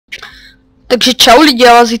Takže čau lidi,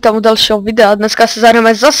 já vás vítám u dalšího videa. Dneska se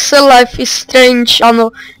zahrajeme zase Life is Strange, ano,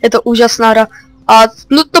 je to úžasná hra. A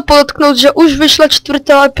nutno podotknout, že už vyšla 4.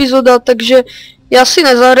 epizoda, takže já si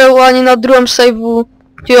nezahraju ani na druhém saveu.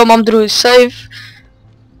 Jo, mám druhý save.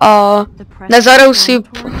 A nezahraju si,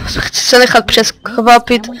 chci se nechat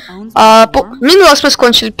přeskvapit. A minule jsme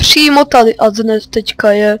skončili přímo tady a dnes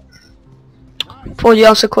teďka je...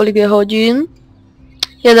 Podívám se, kolik je hodin.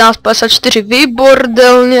 11:54,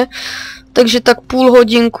 výbordelně. Takže tak půl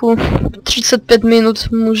hodinku, 35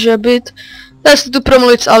 minut může být. Já si tu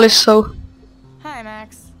promluvit s Alisou. Hi,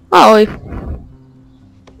 Max. Ahoj.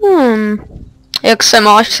 Jak se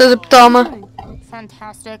máš, se zeptáme.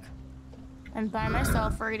 Fantastic. I'm by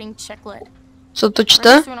myself reading Chicklet. Co to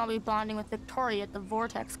čte? Soon I'll be bonding with Victoria at the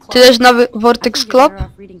Vortex Club. Ty jdeš na Vortex Club?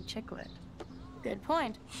 Good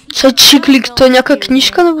point. Co Chicklet, to je nějaká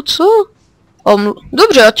knížka nebo co?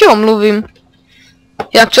 Dobře, já ti omluvím.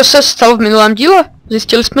 Jak co se stalo v minulém díle?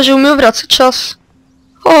 Zjistili jsme, že umí vracet čas.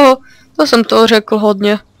 To jsem toho řekl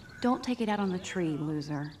hodně.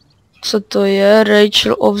 Co to je?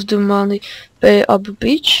 Rachel of the money pay up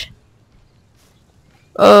beach?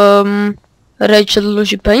 Rachel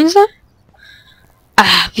dluží peníze?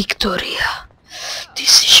 Victoria. Ty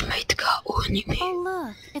jsi šmejtka, uhni mi.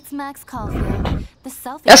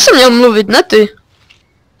 Já jsem měl mluvit, ne ty.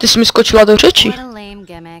 Ty jsi mi skočila do řeči.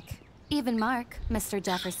 Even Mark, Mr.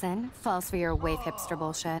 Jefferson, falls for your wave hipster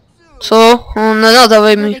bullshit. Co?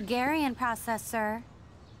 Nenadávej mi. Bulgarian process, sir.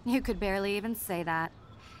 You could barely even say that.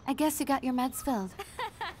 I guess you got your meds filled.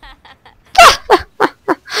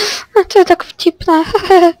 To je tak vtipné.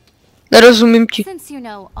 Nerozumím ti. Since you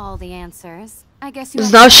know all the answers, I guess you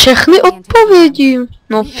Znáš všechny odpovědi.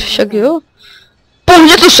 No, však jo.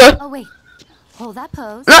 Pohněte se! Oh wait. Hold that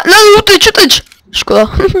pose. Ne, uteč.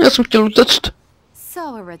 Škoda, já jsem chtěl utéct.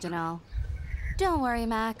 So original. Don't worry,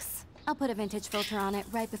 Max. I'll put a vintage filter on it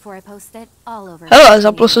right before I post it all over. Hele,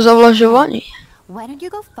 zaplo se zavlažování. Why don't you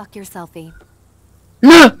go fuck your selfie?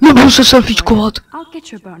 Ne, nebudu se selfiečkovat.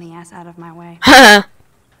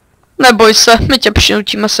 Neboj se, my tě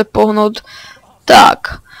přinutíme se pohnout.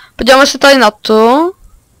 Tak, podíváme se tady na to.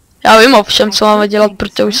 Já vím o všem, co máme dělat,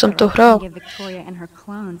 protože už jsem to hrál.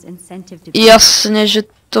 Jasně, že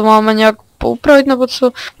to máme nějak poupravit nebo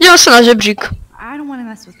co. Podíváme se na žebřík.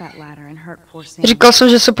 Říkal jsem,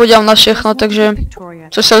 že se podívám na všechno, takže...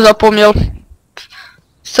 Co jsem zapomněl?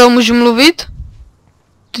 S toho můžu mluvit?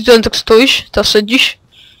 Ty to jen tak stojíš, ta sedíš.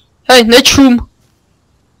 Hej, nečum!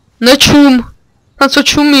 Nečum! Na co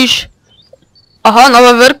čumíš? Aha, na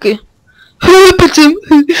veverky.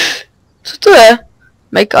 Co to je?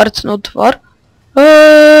 Make art no tvar?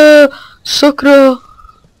 Sakra.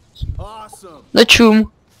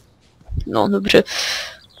 Nečum. No, dobře.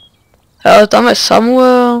 Tam je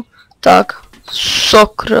Samuel. Tak.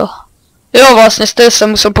 Sakra. Jo, vlastně stejně jsem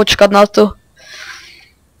musel počkat na to.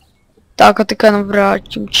 Tak a teďka jenom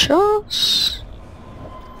vrátím čas.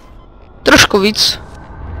 Trošku víc.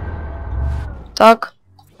 Tak.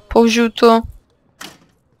 Použiju to.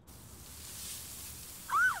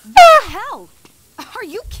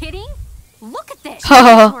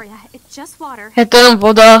 Je to jenom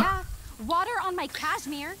voda.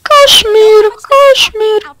 Kašmír.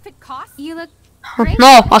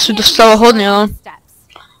 No, asi dostalo hodně, no.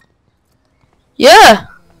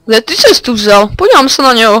 Kde ty jsi tu vzal? Podívám se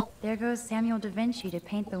na něho.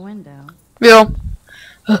 Jo.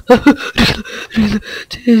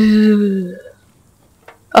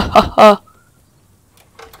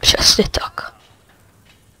 Přesně tak.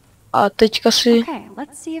 A teďka si...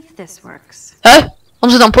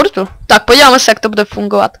 On se tam portl. Tak podíváme se, jak to bude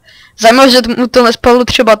fungovat. Zajímavé, že mu to nespadlo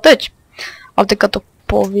třeba teď. A teďka to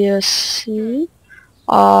pověsí.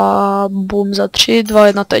 A bum, za 3, 2,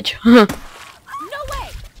 1 teď.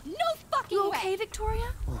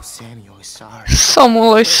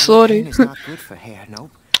 Samuel, sorry.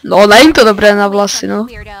 No, není to dobré na vlasy, no.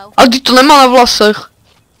 A ty to nemá na vlasech.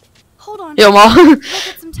 Jo, má.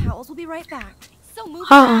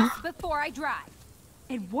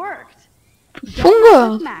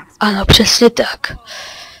 Funguje. Ano, přesně tak.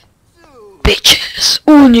 Bitches,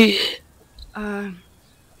 uni.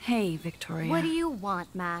 Hey, Victoria. What do you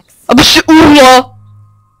want, Max? Aby si uhla.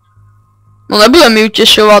 No nebude mi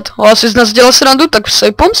utěšovat, ale asi z nás dělal srandu, tak se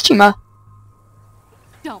ji pomstíme.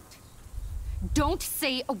 Don't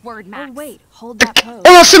say a word, Max. Oh, wait, hold tak that pose.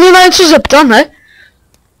 Ona se mě na něco zeptá, ne?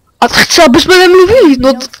 A chce, aby jsme nemluvili,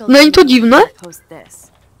 no není to divné?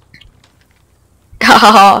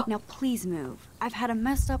 Hahaha. Now please move. I've had a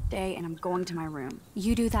messed up day and I'm going to my room.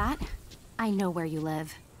 You do that? I know where you live.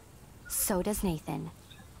 So does Nathan.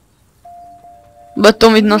 Bude to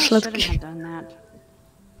mít následky.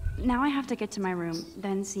 Now I have to get to my room,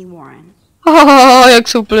 then see Warren. Jak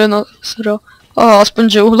se úplně nasral. Aspoň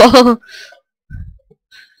že uhla.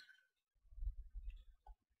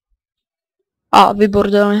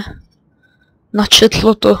 Výborně.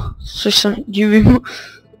 Načetlo to, což se divím.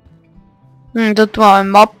 To tu máme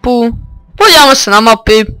mapu. Podíváme se na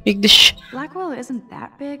mapy, i když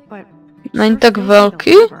není tak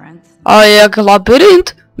velký. A jak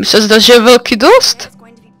labirint? Mi se zdá, že je velký dost.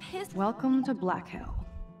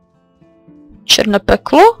 Černé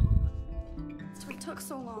peklo?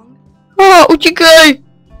 Utíkej!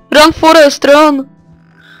 Run Forest, run!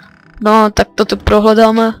 No, tak to tu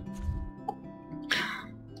prohledáme.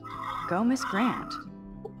 Go, Miss Grant.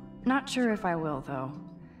 Not sure if I will, though.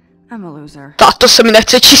 I'm a loser. To se mi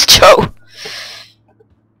nechce číst, čau.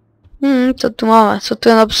 Co tu máme? Co tu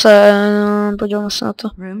je napsané? Podíváme se na to.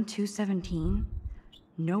 Room 217.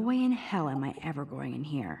 No way in hell am I ever going in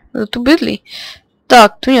here. Kdo tu bydlí?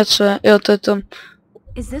 Tak, tu něco je. Jo, to je to.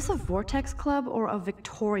 Is this a Vortex Club or a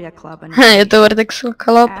Victoria Club? Je to Vortex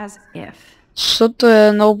Club. As if. Co to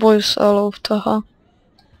je? No boys allowed, aha.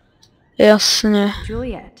 Jasně.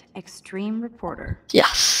 Juliet, extreme reporter.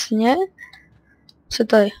 Jasně. Co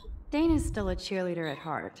tady? Dane is still a cheerleader at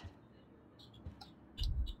heart.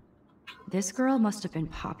 This girl must have been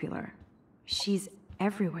popular. She's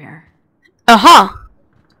everywhere. Aha.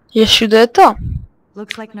 Je všude ta.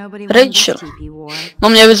 Looks like nobody Rachel. No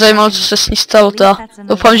mě by zajímalo, co se s ní stalo ta.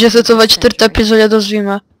 Doufám, že se to ve 4. epizodě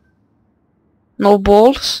dozvíme. No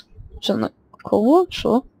balls? Koho?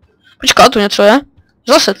 Co? Počká, tu něco je?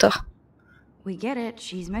 Zase ta. We get it,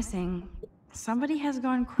 she's missing. Somebody has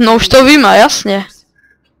gone crazy. No už to víme, jasně.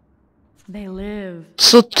 They live.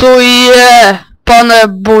 Co to je? Pane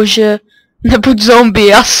bože. Nebuď zombie,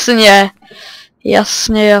 jasně.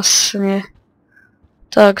 Jasně.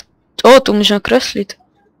 Tak, tu můžeme kreslit.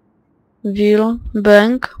 Will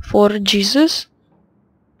bank for Jesus.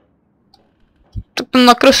 Tak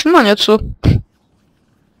nakreslíme něco.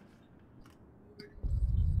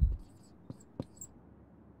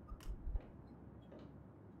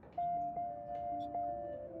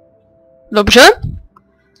 Dobře.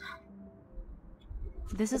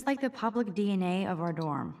 This is like the public DNA of our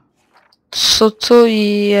dorm. Co to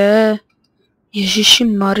je? Ježíši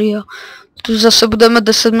Maria. Tu zase budeme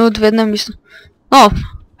 10 minut v jednom místě. No,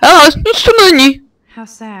 nic tu není. How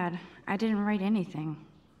sad. I didn't write anything.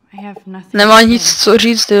 I have nothing. Nemá nic co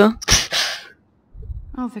říct, jo.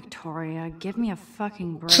 Oh, Victoria, give me a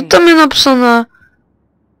fucking break. Co tam je napsané?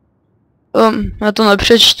 Já to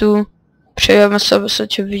nepřečtu. Přejeme se, aby se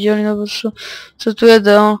tě viděli, nebo co? Co tu je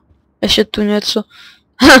dál? Ještě tu něco.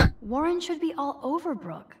 Warren should be all over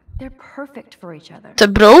Brooke. They're perfect for each other. To je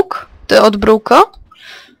Broke? To je od Brouka?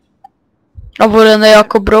 A bude ne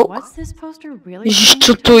jako Broke? Ježíš,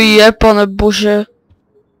 co to je, pane bože?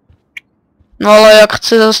 No ale jak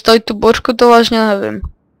chce zastavit tu bočku, to vážně nevím.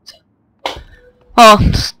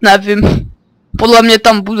 Nevím. Podle mě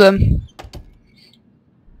tam budem.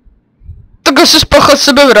 Tak asi spáchat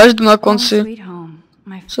sebevraždu na konci.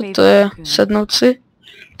 Co to je? Sednout si?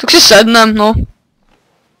 Tak si sednem, no.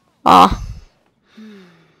 A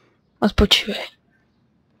spočívej.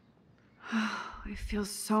 It feels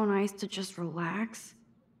so nice to just relax.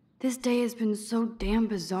 This day has been so damn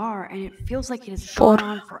bizarre and it feels like it has gone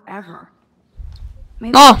on forever.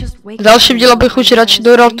 No, v dalším díle bych už radši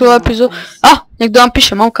dohrál tu epizodu. Někdo nám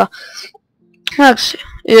píše, mamka. Jak si?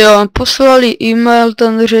 Jo, poslali e-mail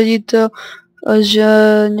ten ředitel, že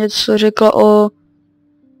něco řekla o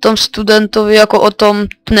tom studentovi, jako o tom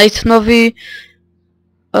Nathanovi.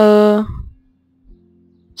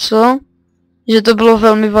 Co? Že to bylo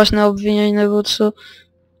velmi vážné obvinění, nebo co?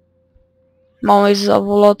 Máme jít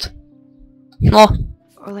zavolat. No,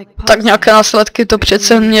 tak nějaké následky to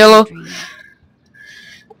přece mělo.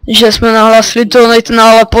 Že jsme nahlásili toho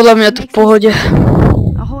Nathana, ale podle mě to v pohodě.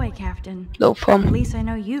 Doufám.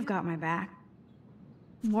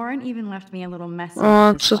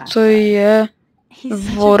 Co to je?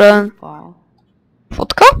 Warren.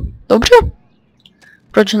 Fotka? Dobře.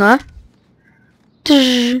 Proč ne?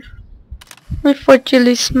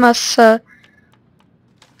 Vyfotili jsme se.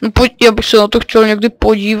 No já bych se na to chtěl někdy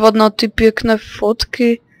podívat, na ty pěkné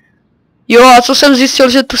fotky. Jo, a co jsem zjistil,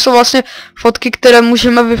 že tu jsou vlastně fotky, které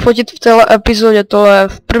můžeme vyfotit v téhle epizodě. Tohle je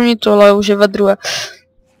v první, tohle už je ve druhé.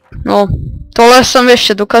 No, tohle jsem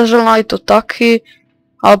ještě dokázal najít, to taky.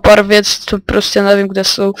 Ale pár věcí, to prostě nevím, kde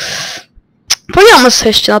jsou. Podíváme se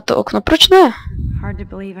ještě na to okno, proč ne?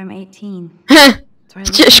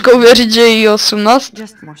 Těžko uvěřit, že je jí 18.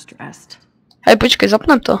 Hej, počkej,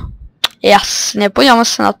 zapnem to. Jasně, podíváme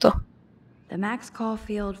se na to.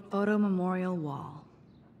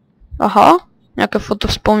 Aha. Nějaké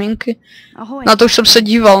fotovzpomínky. Na to už jsem se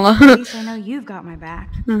díval, ne?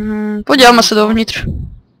 Podíváme se dovnitř.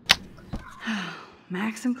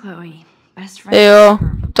 Jo,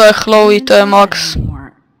 to je Chloe, to je Max.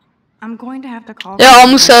 Já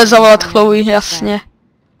musím zavolat Chloe, jasně.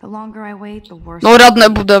 No rád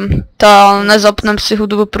nebudem, nezapnem si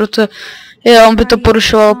hudbu, protože on by to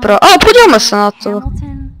porušoval a podíváme se na to.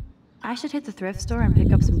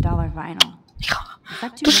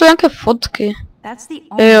 Tu jsou nějaké fotky.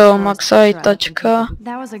 Jo, Max a tačka.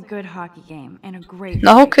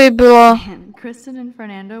 Na hokej byla.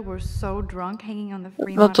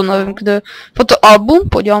 No to nevím kde. Fotoalbum,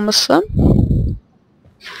 podíváme se.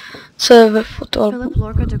 Co je ve fotoalbumu?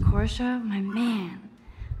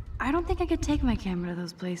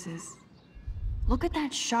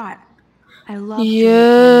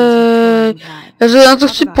 Jej, já se na to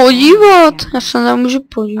chci podívat. Já se nemůžu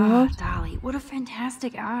podívat.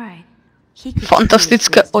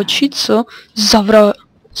 Fantastické oči, co?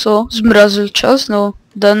 Co? Zmrazil čas? No,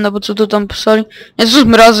 den, nebo co to tam psali? Něco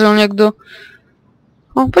zmrazil někdo.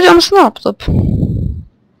 No, podívám se na laptop.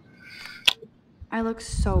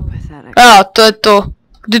 To je to.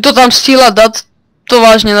 Kdy to tam stíla dát, to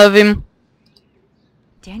vážně nevím.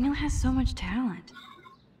 Daniel has so much talent.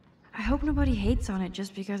 I hope nobody hates on it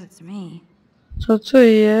just because it's me. Co to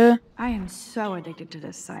je? I am so addicted to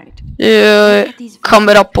this site. Je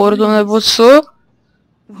kamera porno nebo co?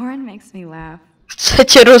 Warren makes me laugh. Chce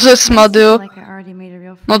tě rozesmat, jo?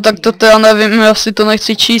 No tak to já nevím, já si to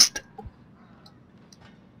nechci číst.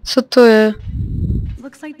 Co to je?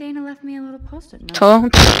 Co?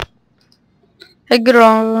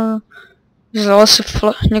 Hegra... Vzala si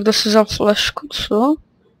někdo si vzal flešku, co?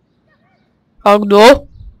 A kdo?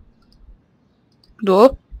 Kdo?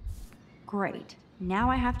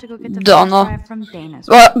 Dana.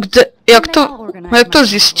 A kde, jak to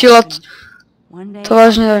zjistila? To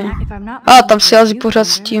vážně nevím. Tam si jazdí pořád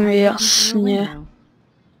s tím, jasně.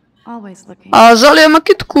 A zalijeme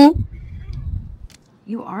kytku.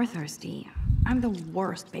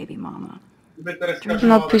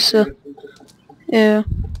 Napise. Je.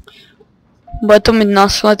 Bude to mít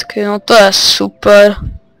následky, no to je super.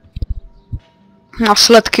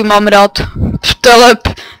 Následky mám rád. V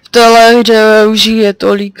téhle hře už je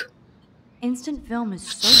tolik.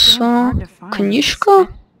 Co? Knížka?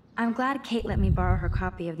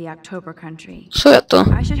 Co je to?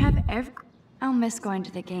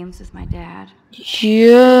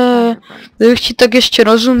 Je, kdybych ti tak ještě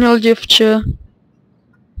rozuměl, děvče.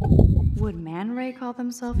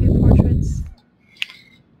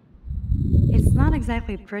 It's not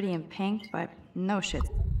exactly pretty and pink, but no shit.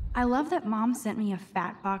 I love that mom sent me a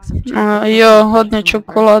fat box of chocolate. Jo, hodně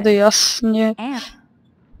čokolády, jasně.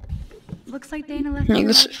 Looks like Dana left me a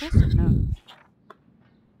post-it note.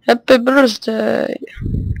 Happy birthday.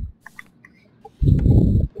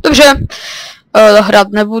 Dobře, hrát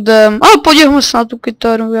nebudem, ale podívejme se na tu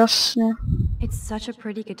kytaru, jasně. It's such a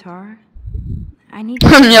pretty guitar.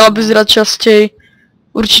 Měla bys hrát častěji.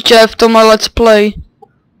 Určitě je v tomhle let's play.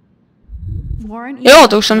 Jo,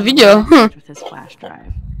 to už jsem viděl.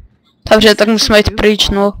 Takže tak musíme jít pryč,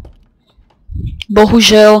 no.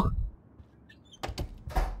 Bohužel.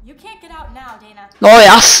 No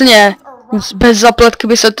jasně. Bez zapletky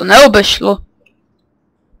by se to neobešlo.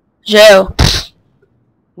 Že jo.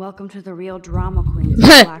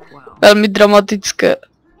 Velmi dramatické.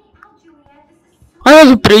 A já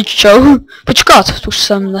jdu pryč, čau. Počkat, tu už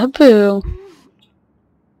jsem nebyl.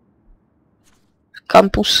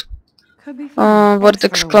 Campus.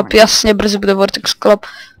 Vortex Club, jasně, brzy bude Vortex Club.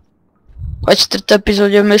 A 4.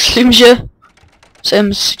 epizodě myslím, že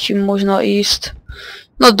jsem s tím možná jíst.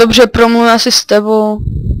 No dobře, promluvím asi s tebou.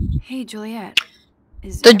 Hey Juliet.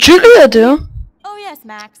 To je Juliet, jo? Oh yes,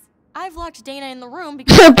 Max. I've locked Dana in the room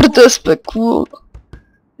because Je proto cool.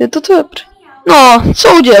 Je to tvoje No,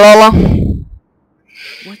 co udělala?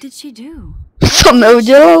 What did she do? Co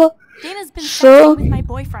neudělala? Dana's been Co? with my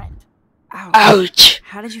boyfriend. Ouch.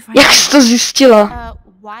 Jak jsi to zjistila?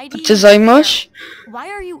 Proč se zajímáš?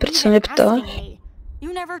 Proč se mě ptáš?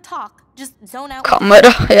 Kamera,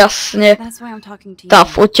 jasně. Ta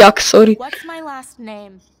foťák, sorry.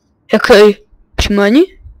 Jaký příjmení?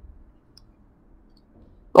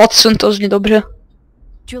 Watson, to zní dobře.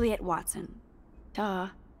 Juliet Watson. Duh.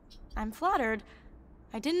 I'm flattered.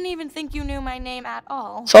 I didn't even think you knew my name at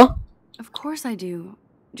all. Co? Of course I do.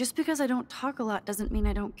 Just because I don't talk a lot doesn't mean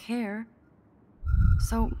I don't care.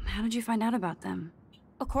 So, how did you find out about them?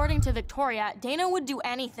 According to Victoria, Dana would do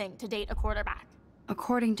anything to date a quarterback.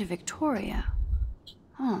 According to Victoria?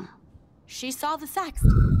 Huh. She saw the sext,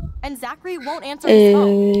 and Zachary won't answer his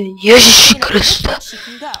phone. Ježiši Kriste. She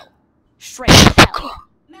can go. Straight out.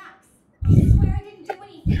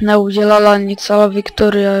 Neudělala nic, ale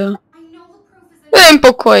Viktoria, jo. Vím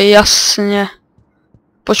pokoj, jasně.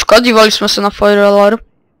 Počkat, dívali jsme se na fire alarm.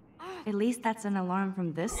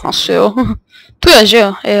 Asi jo. Tu je, že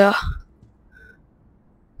jo? Jo.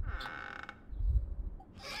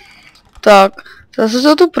 Tak, zase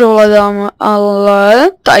to tu prohledáme,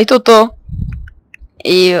 ale tady toto.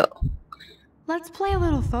 Jo. Let's play a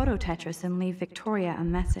little photo Tetris and leave Victoria a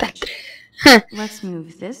message. Let's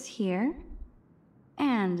move this here.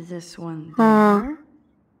 And this one there.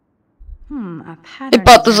 A pattern.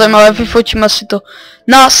 Vypadá to zajímavé, vyfotíme si to.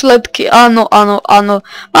 Následky, ano, ano, ano.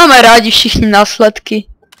 Máme rádi všichni následky.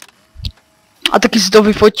 A taky si to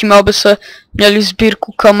vyfotíme, aby se měli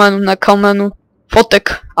sbírku kamenu na kamenu.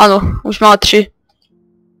 Fotek, ano, už má 3.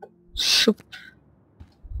 Super.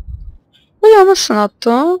 Podíváme se na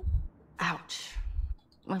to.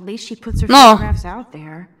 No.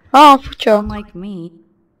 Fuťák.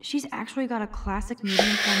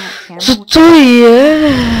 Co to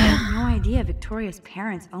je?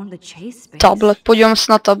 Tablet, podívám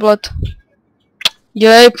se na tablet.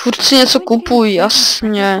 Jej, furt si něco kupuj,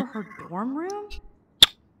 jasně.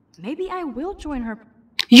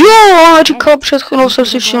 Jo, říkala před chvílou, jsem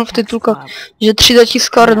si všiml v titulkách, že 3D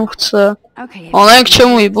tiskárnu chce. Ale nevím, k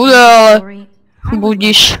čemu jí bude, ale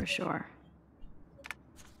budíš.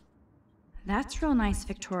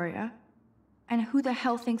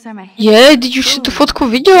 Jej, teď už si tu fotku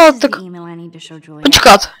viděla, tak...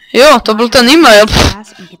 Počkat, jo, to byl ten e-mail.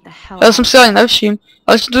 Já jsem si ani nevšiml,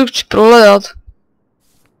 ale si to chci prohledat.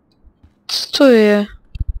 Co to je?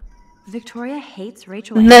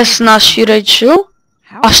 Nesnáší Rachel?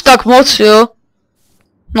 Až tak moc, jo?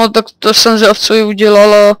 No tak to jsem zjel, co jí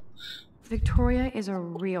udělala.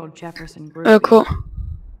 Jako...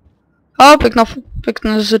 A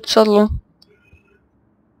pěkné zrcadlo.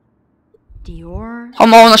 A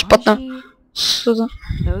má ona špatné. Co to?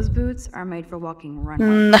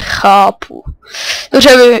 Nechápu.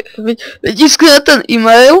 Dobře, vytiskne ten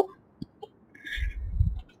e-mail.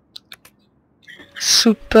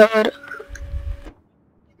 Super.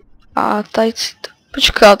 A tady si to...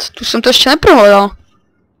 Počkat, tu jsem to ještě neprohledal.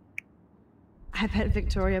 I bet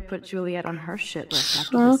Victoria put Juliet on her shit list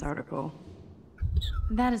after this article.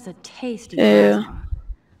 That is a tasty plasma.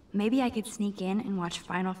 Maybe I could sneak in and watch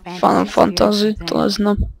Final Fantasy, to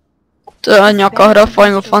neznám. To je nějaká hra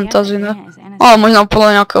Final Fantasy, ne? Ale možná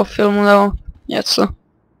podle nějakého filmu nebo něco.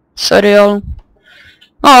 Seriálu.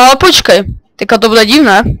 No ale počkej, teďka to bude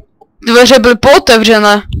divné. Dveře byly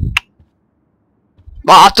pootevřené.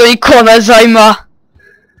 A to nikoho nezajímá.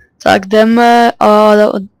 Tak jdeme a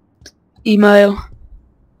e-mail.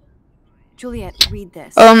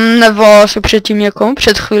 Nevolala se předtím někomu,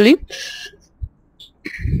 před chvíli.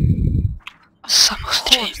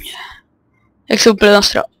 Samozřejmě. Jak se úplně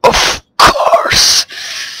nastrál? Of course.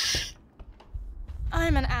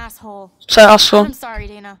 I'm an asshole. Co je asshole? I'm sorry,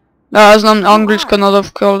 Dana. Já znám anglické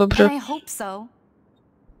nadávky, ale dobře.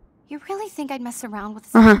 You really think I'd mess around with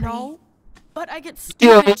somebody? No, but I get Jo, stupid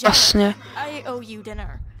jealous. jasně. I owe you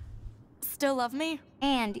dinner. Still love me?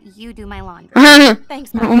 And you do my laundry.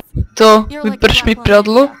 Thanks, Max. To, You're like vyprš mi Pinnacle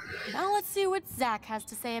pradlo. Ninja. Now let's see what Zach has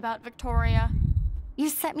to say about Victoria. You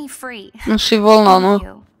set me free. No jsi volná, no.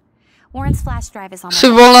 Thank you. Warren's flash drive is on Jsi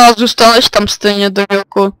my volná a zůstaneš tam stejně, tak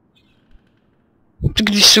jako...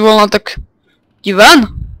 Když jsi volná, tak... Jdi ven.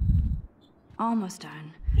 almost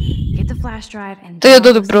done. Get the flash drive and To je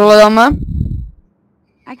to prohledáme.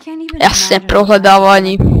 I can't even Jasně, imagine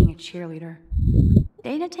prohledávání. being a cheerleader.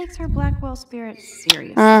 Dana takes her Blackwell spirit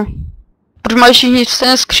seriously. Proč mají všichni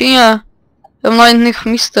stejné skříně? Tam na jiných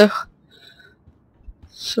místech.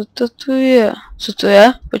 Co to tu je? Co to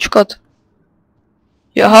je? Počkat.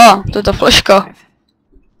 Jaha, to je ta fleška.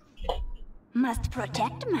 Must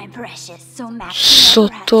protect my precious, so Max Co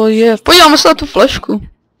to je? Podíváme se na tu flešku.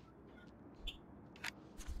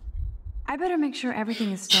 I better make sure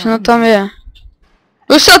everything is Co still in tam there. je?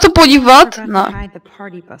 Jdu se na to podívat? Forgot to No. hide the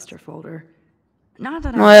party buster folder. Not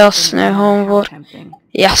that I No was jasně, thinking about how hovor. tempting.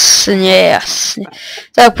 Jasně, jasně.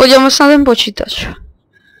 Tak podíváme se na ten počítač.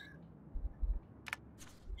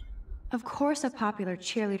 Of course a popular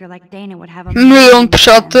cheerleader like Dana would have a Milion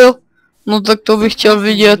přátel? No tak to bych chtěl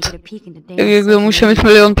vidět. Jak někdo může mít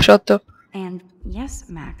milion přátel. And yes,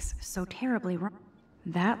 Max, so terribly wrong.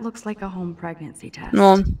 That looks like a home pregnancy test.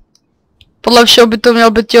 No. Podle všeho by to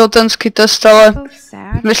měl být těhotenský test, ale Both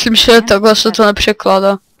sad myslím, že and takhle se to pathetic.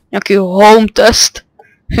 nepřekládá. Nějaký home test?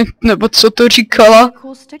 Nebo co to říkala? A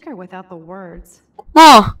cool sticker without the words.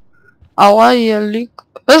 No. Ale jelikož...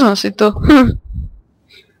 Vezmeme si to.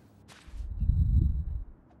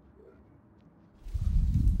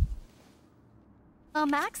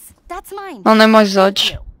 Max, that's mine. No nemáš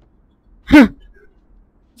zač.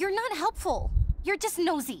 You're not helpful. You're just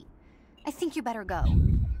nosy. I think you better go.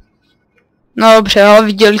 No dobře, ale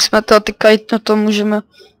viděli jsme to a teďka na to můžeme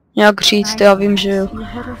nějak říct, já vím, že jo.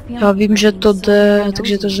 Já vím, že to jde,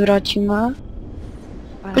 takže to zvrátíme.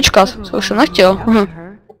 Počkat, to už jsem nechtěl.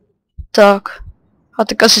 Tak. A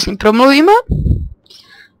teďka si s ním promluvíme?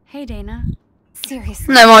 Hey, Dana.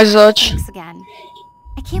 Seriously. Nemáš zač. Thanks again.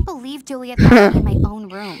 I can't believe Juliet left me in my own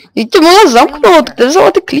room. Jdi to mohla zamknout, kde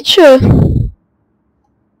vzala ty klíče?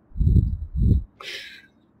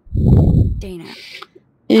 Dana.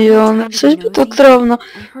 Jo, nechceš být otravná.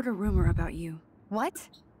 I heard a rumor about you. What?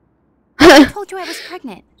 I told you I was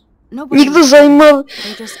pregnant. Nikdo zajímavý.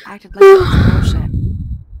 They just acted like it was bullshit.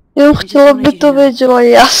 Jenom chtěla, aby to věděla,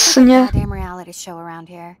 jasně. Goddamn reality show around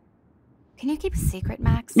here. Can you keep a secret,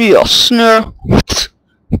 Max? Jasně.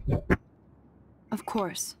 Of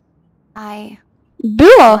course. I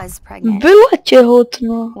Byla. was pregnant. Byla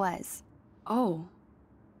těhotná. Was. Oh.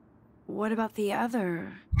 What about the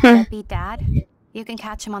other? That beat Dad? You can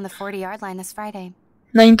catch him on the 40-yard line this Friday.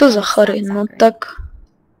 Není to Zachary, no tak.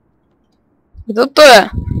 Kdo to je?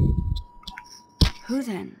 Who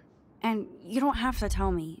then? And you don't have to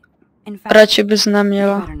tell me. In fact, Radši bys you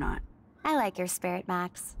neměla. better not. I like your spirit,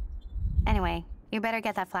 Max. Anyway, you better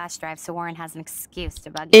get that flash drive so Warren has an excuse to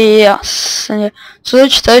bug you. Jasně. Co to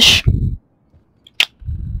čteš?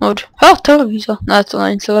 Dobře. Televize. Ne, to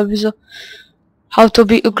není televize. How to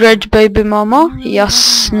be a great baby mama?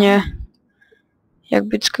 Jasně. Jak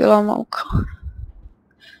být skvělá mamka.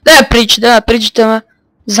 Jdeme pryč, jdeme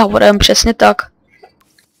za Warren, přesně tak.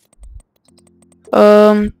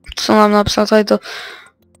 Co nám napsal tady to?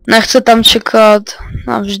 Nechce tam čekat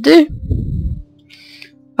navždy.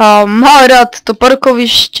 A má rád to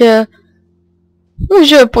parkoviště.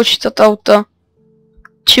 Může počítat auta.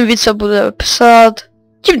 Čím více bude psát,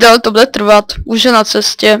 tím déle to bude trvat. Už je na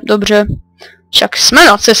cestě, dobře. Však jsme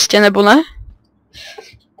na cestě, nebo ne?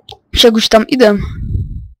 Však už tam idem.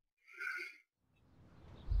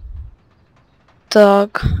 Tak.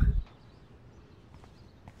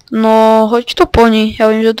 No, hoď to po ní, já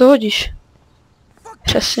vím, že to hodíš.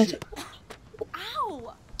 Přesně tak.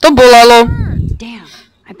 To bolelo. Damn.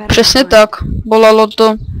 I better Přesně run. tak, bolelo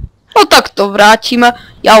to. No tak to vrátíme.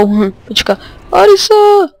 Jau, počkat. Alisa.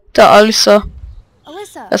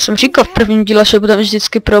 Alyssa, Já jsem říkal v prvním díle, že budeme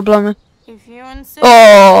vždycky problémy. if you insist.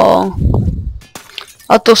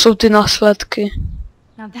 A to jsou ty následky.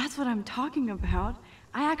 Now that's what I'm talking about.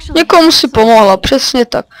 I actually Někomu si pomohla, přesně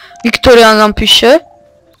tak. Viktoria nám píše.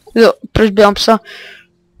 Jo, proč by nám psala?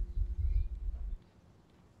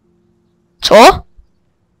 Co?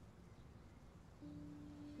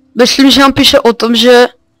 Myslím, že nám píše o tom, že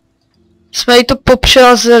jsme jí to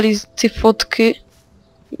popřelazili, ty fotky.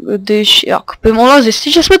 Když, jak by mohla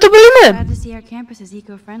zjistit, že jsme to byli my. glad to see our campus is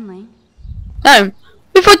eco-friendly. Nevím,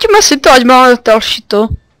 vyfotíme si to, ať máme další to.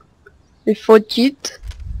 Vyfotit.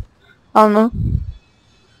 Ano.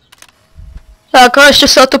 Tak a ještě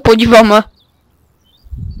se na to podíváme.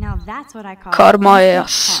 Now that's what I call Karma je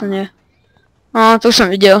instant karma. jasně. A to už jsem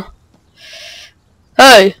viděl.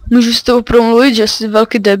 Hej, můžu s tebou promluvit, že jsi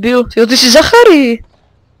velký debil? Jo, ty jsi Zachary.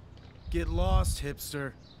 Get lost,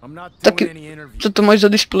 hipster. I'm not doing Taky, any interview. co to máš za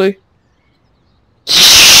display?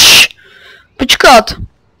 Počkat.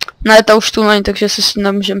 Ne, ta už tu není, takže si s ní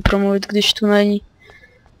nemůžeme promluvit, když tu není.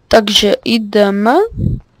 Takže jdeme.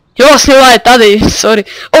 Jo, vlastně ona je tady, sorry.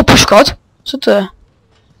 Počkat. Co to je?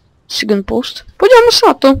 Signal post. Podíváme se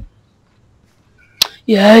na to.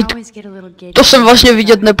 Jej, I always get a little giddy to jsem vlastně about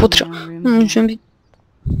vidět having my nepotřeba. own room here. Můžeme být.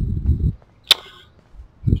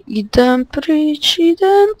 Jdem pryč.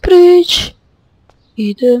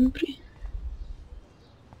 Jdem pryč.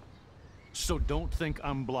 So don't think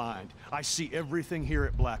I'm blind. I see everything here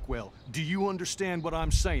at Blackwell. Do you understand what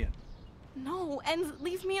I'm saying? No, and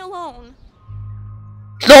leave me alone.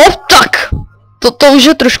 No tak, to už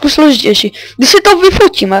je trošku složitější. Když si to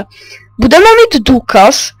vyfotíme, budeme mít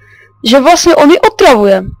důkaz, že vlastně on ji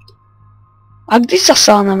otravuje. A když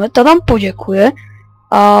zasáhneme, ta nám poděkuje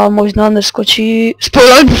a možná neskočí,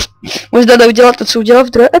 spoiler, možná neudělá to, co udělal v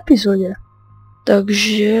druhé epizodě.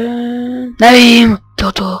 Takže, nevím,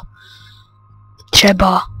 toto.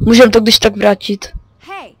 Třeba, můžeme to když tak vrátit.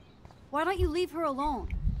 Hey, why don't you leave her alone?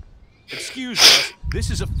 Excuse us. This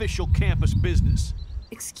is official campus business.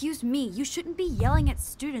 Excuse me, you shouldn't be yelling at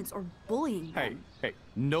students or bullying them. Hey,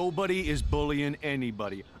 nobody is bullying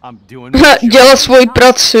anybody. I'm doing Dělá svoji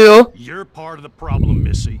práci, jo. You're part of the problem,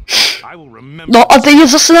 Missy. I will remember. No a teď je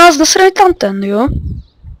zase nás nasraný tam ten, jo.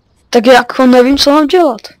 Tak jako nevím, co mám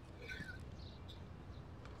dělat.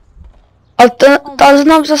 A ta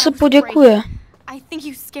nám zase poděkuje. I think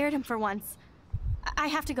you scared him for once. I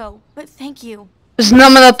have to go, but thank you.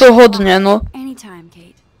 Znamená to hodně, no. Anytime,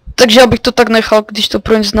 Kate. Takže já bych to tak nechal, když to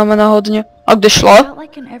pro ně znamená hodně. A kde šla? Felt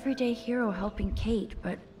like an everyday hero helping Kate,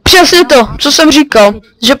 but Přesně to, co jsem říkal.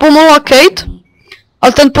 Že pomohla Kate,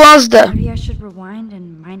 ale ten po nás jde. maybe I should rewind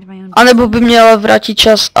and mind my own A nebo by měla vrátit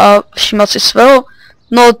čas a všímat si svého?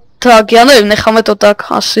 No tak, já nevím, necháme to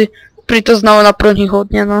tak, asi. Prý to znamená pro ní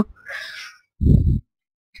hodně, no.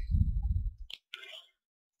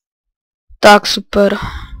 Tak, super.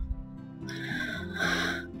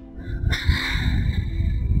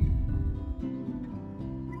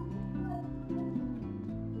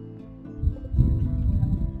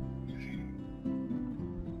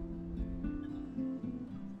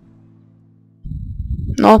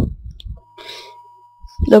 No.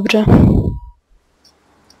 Dobře.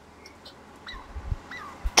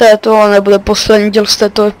 To ale nebude poslední díl z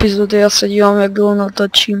této epizody, já se dívám, jak dlouho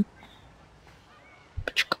natáčím.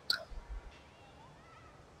 Počkat.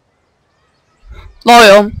 No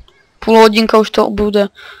jo, půl hodinka už to bude.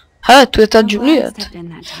 He, tu je ta Juliet.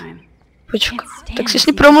 Počkat, tak si s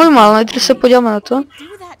ní promluvím, ale nejdřív se podíváme na to.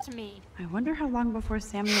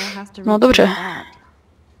 No dobře.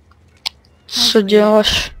 Co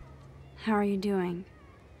děláš? How are you doing?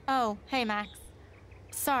 Oh, hey Max.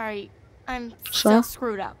 Sorry, I'm Co? so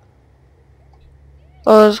screwed up.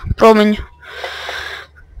 Promiň.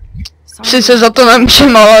 Sorry Sice za to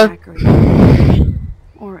nemůžem, ale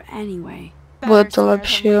or anyway. bude Better to sooner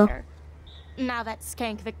lepší, than jo. later. Now that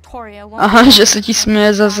skank Victoria won't Aha, be že se ti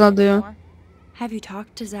směje za zady, jo. anymore. Have you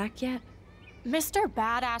talked to Zach yet? Mr.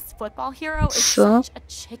 Badass Football Hero is Co? such a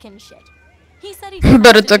chicken shit. He said he's Bere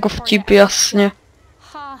trusted to jako Victoria vtip, jasně.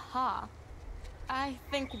 Ha ha. I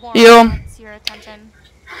think Warren Jo. wants your attention.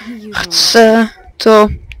 Chce to...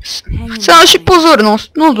 Chce naši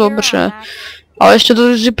pozornost, no dobře. Ale ještě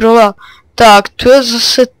to si prolá. Tak, tu je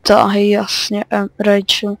zase ta, jasně,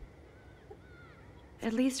 Rachel.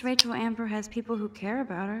 At least Rachel Amber has people who care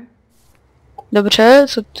about her. Dobře,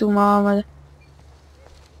 co tu máme?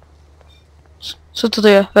 Co to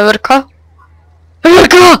je? Veverka?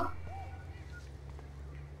 Veverka!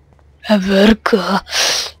 Veverka!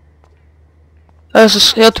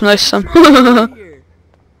 Jezus, já tu nejsem.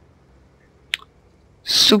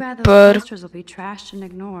 Super. Posters will be trashed and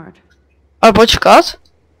ignored. Ale počkat?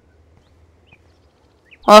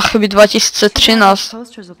 Ale chybí 2013.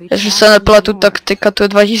 Jestli se nepletu, tak teďka to je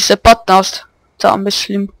 2015. Tam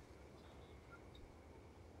myslím.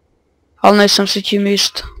 Ale nejsem si tím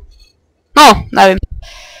jist. No, nevím.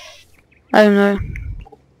 Nevím.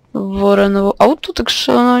 Warrenovo auto, tak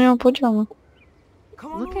se na něho podíváme.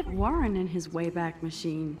 Look at Warren in his Wayback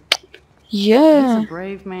Machine. He's Je. a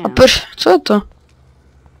brave man. A proč? Co je to?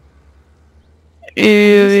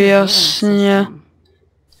 Jasně.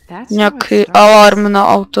 That's Nějaký how it starts. alarm na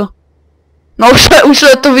auto. No už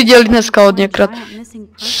jsme to viděli dneska hodněkrát. Giant missing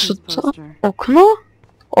Co persons to? poster. Okno?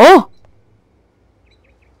 O!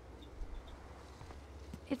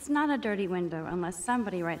 It's not a dirty window unless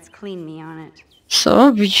somebody writes clean me on it.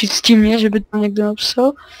 Co? Vyčistí mě, že by to někdo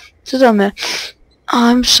napsal? Co tam je?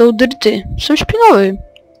 I'm so dirty. Jsem špinavý.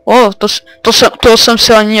 O, to jsem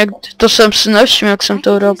si ani jak... To jsem si nevšiml, jak jsem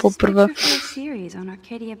to hrál poprvé.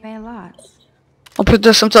 A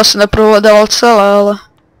protože jsem to asi neprohledával celé, ale...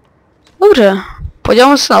 Dobře.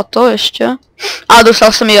 Podíváme se na to ještě. A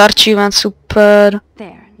dostal jsem i achievement, super.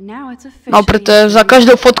 No, protože za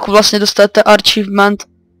každou fotku vlastně dostanete achievement.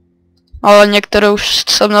 Ale některé už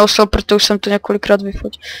jsem neustal, protože už jsem to několikrát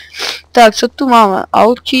vyfotil. Tak, co tu máme?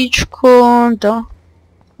 Autíčko,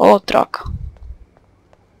 o, trak.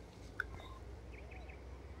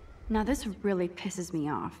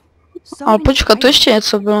 Ale počkat, to ještě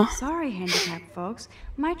něco bylo.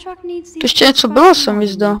 To ještě něco bylo, se mi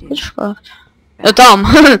zdá. Počkat. Je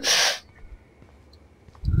tam.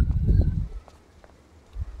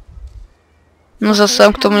 No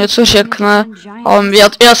zase k tomu něco řekne, ale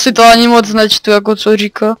já si to ani moc nečtu, jako co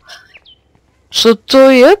říká. Co to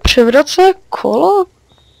je? Převracené kolo?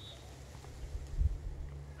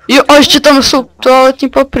 Jo, a ještě tam jsou toaletní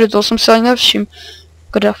papíry, to jsem si ani nevšiml.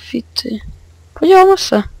 Grafity. Podíváme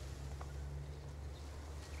se.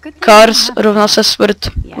 Cars rovná se smrt.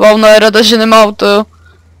 Wow, je rada, že nemá auto, jo.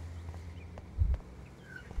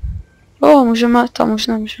 O, můžeme, tam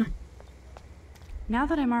možná můžeme.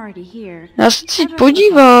 Já se chci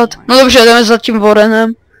podívat. No dobře, jdeme za tím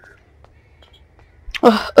Warrenem.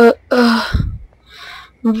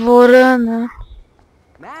 Warren.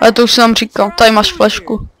 Ale to už jsem nám říkal, tady máš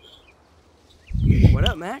flašku. What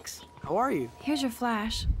up, Max? How are you? Here's your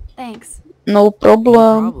flash. Thanks. No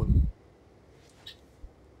problem.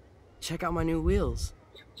 Check out my new wheels.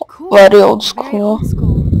 Cool. Very old Very school. old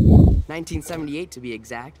school. 1978 to be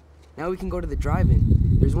exact. Now we can go to the drive-in.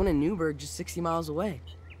 There's one in Newburgh just 60 miles away.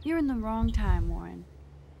 You're in the wrong time, Warren.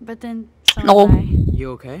 But then, so No. am I.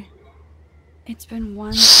 You okay? It's been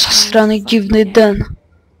one Straný fucking divný day. den.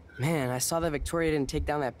 Man, I saw that Victoria didn't take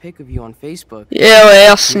down that pic of you on Facebook. Jo,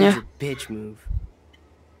 jasně. Major bitch move.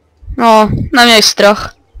 No, neměj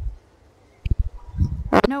strach.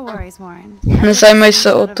 No worries, Warren. Nezajímej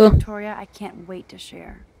se o to. Victoria, I can't wait to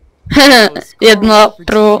share. Jedna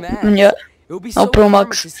pro mě. It would be No, so pro karmic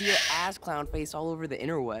Max. to see your ass clown face all over the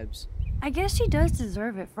interwebs. I guess she does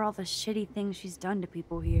deserve it for all the shitty things she's done to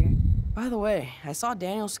people here. By the way, I saw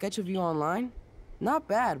Daniel's sketch of you online. Not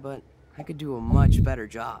bad, but I could do a much better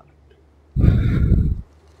job.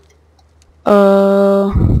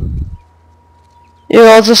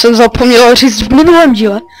 Jo, to jsem zapomněla říct v minulém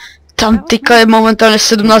díle. Tam teďka je momentálně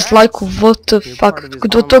 17 lajků, what the fuck,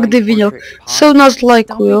 kdo to kdy viděl? 17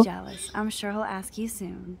 lajků, Don't jo? be jealous. I'm sure he'll ask you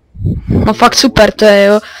soon. No fakt super, to je,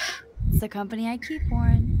 jo. It's the company I keep,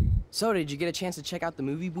 Warren. So, did you get a chance to check out the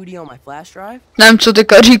movie booty on my flash drive? Nevím, co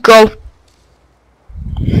teďka říkal.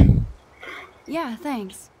 Yeah,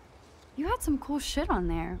 thanks. You had some cool shit on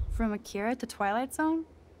there, from Akira to Twilight Zone,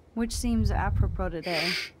 which seems apropos today.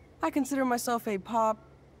 I consider myself a pop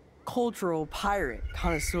cultural pirate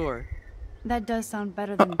connoisseur. That does sound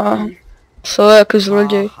better than beef. Co, jaký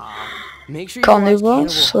zloděj? Aha. Make sure you watch Cannibal, Cannibal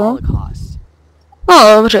co? Holocaust.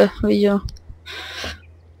 No dobře, viděl.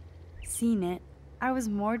 Seen it. I was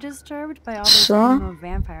more disturbed by all those Co? emo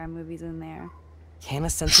vampire movies in there. Can a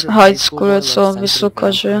sensitive High high school school boy je co, love sensitive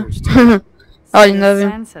vysoká, že? vampires too? Ani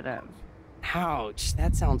nevím. Sensitive. Ouch,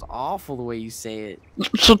 that sounds awful the way you say it.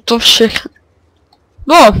 Co to všechno?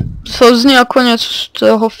 No, to zní jako něco z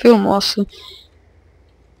toho filmu asi.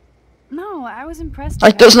 No, I was impressed.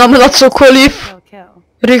 Ať to znamená cokoliv. Kill, kill.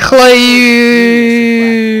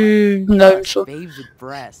 Rychleji... Nevím co. Babes with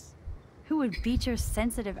breasts. Who would beat your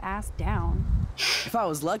sensitive ass down? If I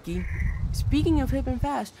was lucky. Speaking of hip and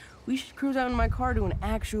fast, we should cruise out in my car to an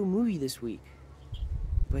actual movie this week.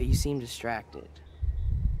 But you seem distracted.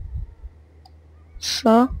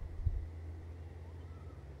 Co?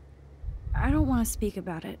 I don't want to speak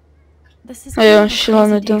about it. This is A jo, kind of a šílený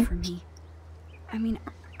crazy day den. for me. I mean,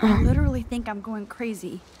 I literally think I'm going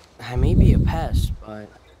crazy. I may be a pest, but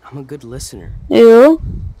I'm a good listener. Jo?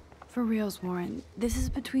 For reals, Warren. This is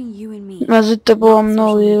between you and me. Mezi tebou a not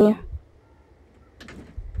mnou, social jo. media.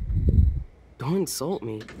 Don't insult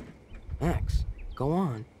me. Max, go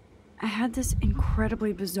on. I had this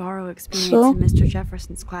incredibly bizarro experience So? in Mr.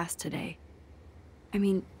 Jefferson's class today. I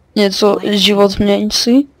mean, Něco život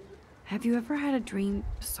měnící? have you ever had a dream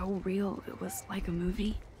so real it was like a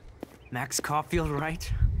movie? Max Caulfield,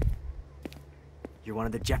 right? You're one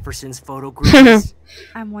of the Jefferson's photo groups.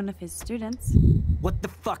 I'm one of his students. What the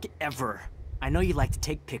fuck ever? I know you like to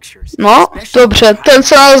take pictures. No, especially dobře, private ten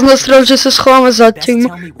se nás photos. nasral, že se schováme za Best tím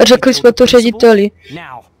tell me a what řekli they jsme told to the principal? řediteli.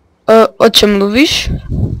 Now, O čem mluvíš?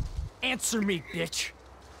 answer me, bitch.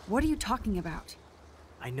 What are you talking about?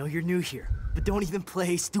 I know you're new here, but don't even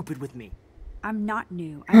play stupid with me. I'm not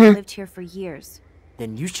new. I've lived here for years.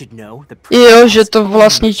 Then you should know the Jo, že principal's to own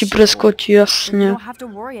vlastně ti shit. preskotí, Then you jasně. don't have to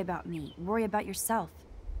worry about me. Worry about yourself.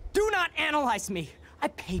 Do not analyze me. I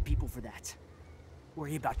pay people for that.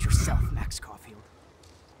 Worry about yourself, Max Caulfield.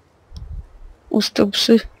 Ustup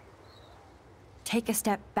si. Take a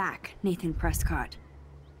step back, Nathan Prescott.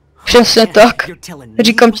 Přesně And tak. you're telling me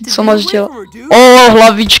Říkám what ti, to co do? máš dělat. Wait for her, dude. O,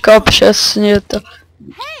 hlavička, přesně to.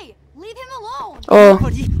 Hey, leave him alone. O,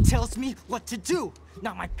 Nobody tells me what to do.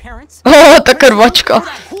 Not my parents. ta krvačka. Or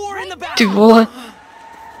that whore in the Ty bathroom. vole.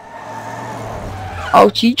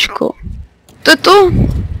 Autíčko. To je to?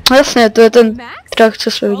 Jasně, to je ten trak,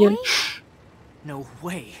 co jsme viděli. No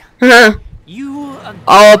way. Hm. You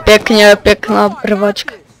Ale pěkně, pěkná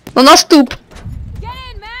krvačka. No nastup. Get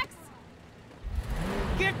in, Max.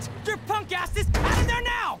 get your punk asses out of there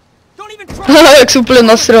now. Don't even try. Jak se úplně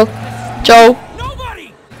nasral. Čau.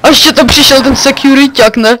 Nobody. A ještě tam přišel ten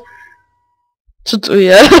securityák, ne? Co to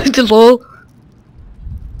je? Ty lol.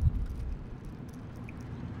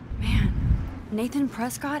 Man, Nathan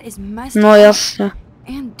Prescott is messed No up jasně.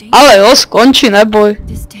 and dangerous. Ale jo, skončí, neboj.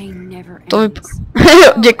 This day never To ends.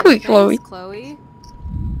 Jo, děkuji, Chloe. Chloe.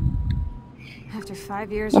 After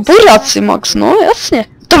 5 years No of pořád success, si, Max, no jasně.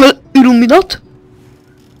 Tam je iluminat.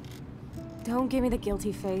 Don't give me the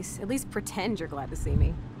guilty face. At least pretend you're glad to see me.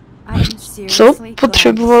 I'm Co? seriously glad.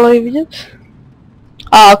 Potřebovala ji vidět?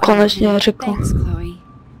 A konečně řekl. Thanks, Chloe.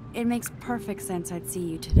 It makes perfect sense I'd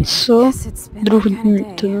see you today. Co? Guess it's been Druhý that kind of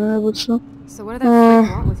day. den, nebo co? So what did that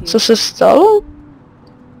freak want with you? Co se stalo?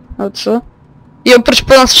 A co? Jo, proč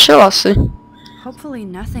po nás šel asi? Hopefully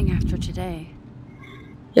nothing after today.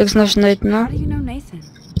 Jak znáš Nathana? How do you know Nathan?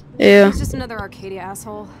 Jo. He's just another Arcadia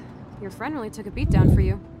asshole. Your friend really took a beat down for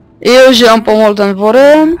you. Jo, že vám pomohl ten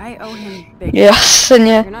Warren. I owe him big.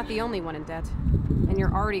 Jasně. You're not the only one in debt. And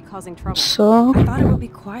you're already causing trouble. Co? I thought it would be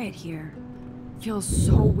quiet here. Feels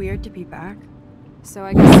so weird to be back. So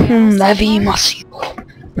I guess Nevím asi.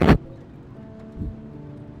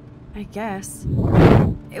 I guess.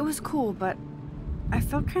 It was cool, but I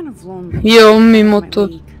felt kind of lonely. Jo, mimo My to.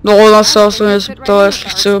 week. No, ona se asi nezeptala, jestli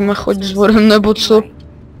chceme chodit s Warren nebo co. Right.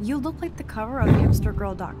 You look like the cover of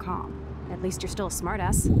hipstergirl.com. At least you're still a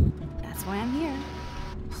smartass. That's why I'm here.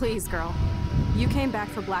 Please, girl. You came back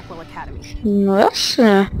for Blackwell Academy. No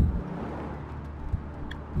jasně.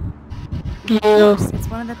 Of Jo. course, it's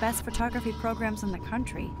one of the best photography programs in the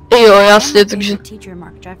country. Jo, And jasně, my takže. favorite teacher,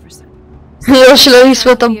 Mark Jefferson. Jo, šli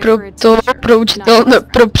jsme tam pro to, pro učitele, ne,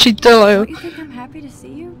 pro přítele, jo. Don't you think I'm happy to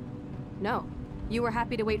see you? No. You were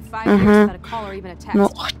happy to wait 5 years without a call or even a text. No,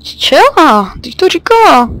 chtěla, ty to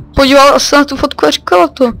říkala. Podívala se na tu fotku a říkala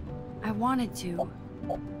to. I wanted to.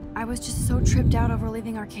 I was just so tripped out over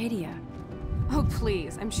leaving Arcadia. Oh,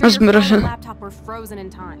 please. I'm sure your phone Zmražen. and laptop were frozen in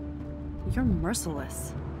time. You're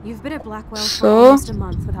merciless. You've been at Blackwell for So? almost a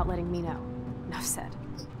month without letting me know. Enough said.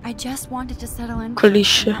 I just wanted to settle in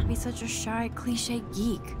Cliché. and not be such a shy, cliche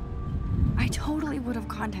geek. I totally would have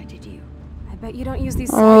contacted you. I bet you don't use these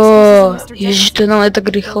side excuses Oh, Mr. ježiš, Jefferson. to nám je tak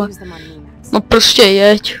You'll rychle. use them on me next. No prostě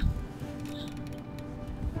jeď.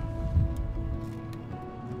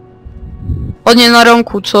 Hodně na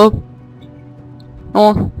Romku, co?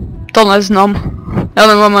 No, to neznám. Já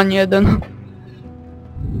nemám ani jeden.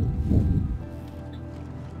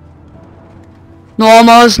 No a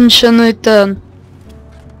má zničený ten.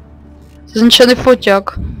 Zničený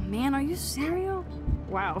foťák. Man, are you serial?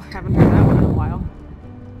 Wow, haven't heard that one in a while.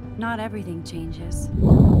 Not everything changes.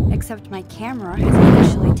 Except my camera has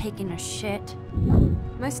officially taken a shit.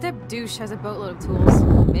 My step douche has a boatload of tools.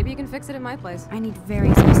 Maybe you can fix it at my place. I need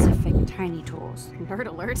very specific tiny tools. Nerd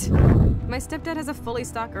alert. My stepdad has a fully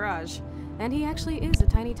stocked garage, and he actually is a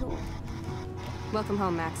tiny tool. Welcome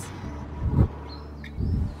home, Max.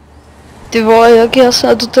 Ty vole, jak já se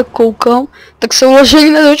na to tak koukám, tak se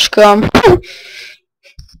uložení nedočkám.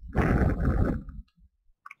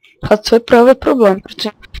 A to je právě problém, protože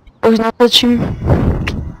už natáčím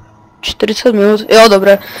 40 minut, jo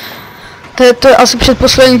dobré. To je asi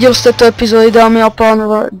předposlední díl z této epizody, dámy a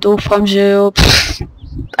pánové, doufám, že jo,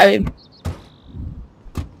 nevím.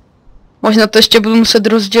 Možná to ještě budu muset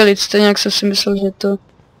rozdělit, stejně jak jsem si myslel, že to...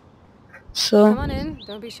 Co? Come on in,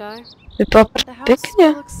 don't be shy. Vypadá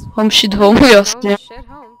pěkně. Home shit home, jasně. Home shit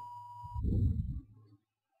home.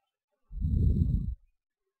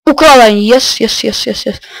 Ukládání, yes.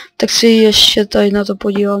 Tak si ještě tady na to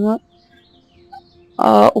podíváme.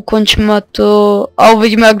 A ukončíme to. A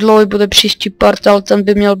uvidíme, jak dlouho bude příští part, ale ten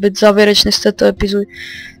by měl být závěrečný z této epizody.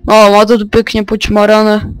 No, má to tu pěkně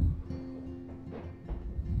počmarané.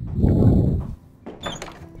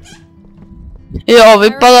 Jo,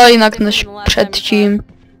 vypadá jinak než předtím.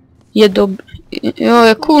 Je dobrý. Jo,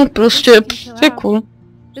 je cool, prostě, je cool.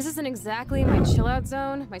 This isn't exactly my chill out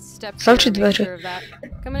zone. My stepdad Zavři makes dveře. sure of that.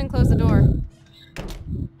 Come in and close the door.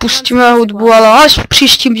 Pustíme hudbu, ale až v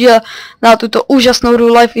příštím díle na tuto úžasnou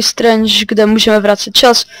hru Life is Strange, kde můžeme vracet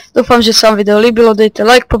čas. Doufám, že se vám video líbilo, dejte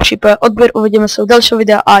like, popřípadě odběr, uvidíme se u dalšího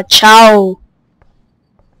videa a čau.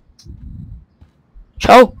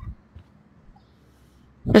 Čau.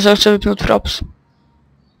 Já se chci vypnout Fraps.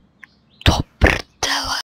 Dobrý.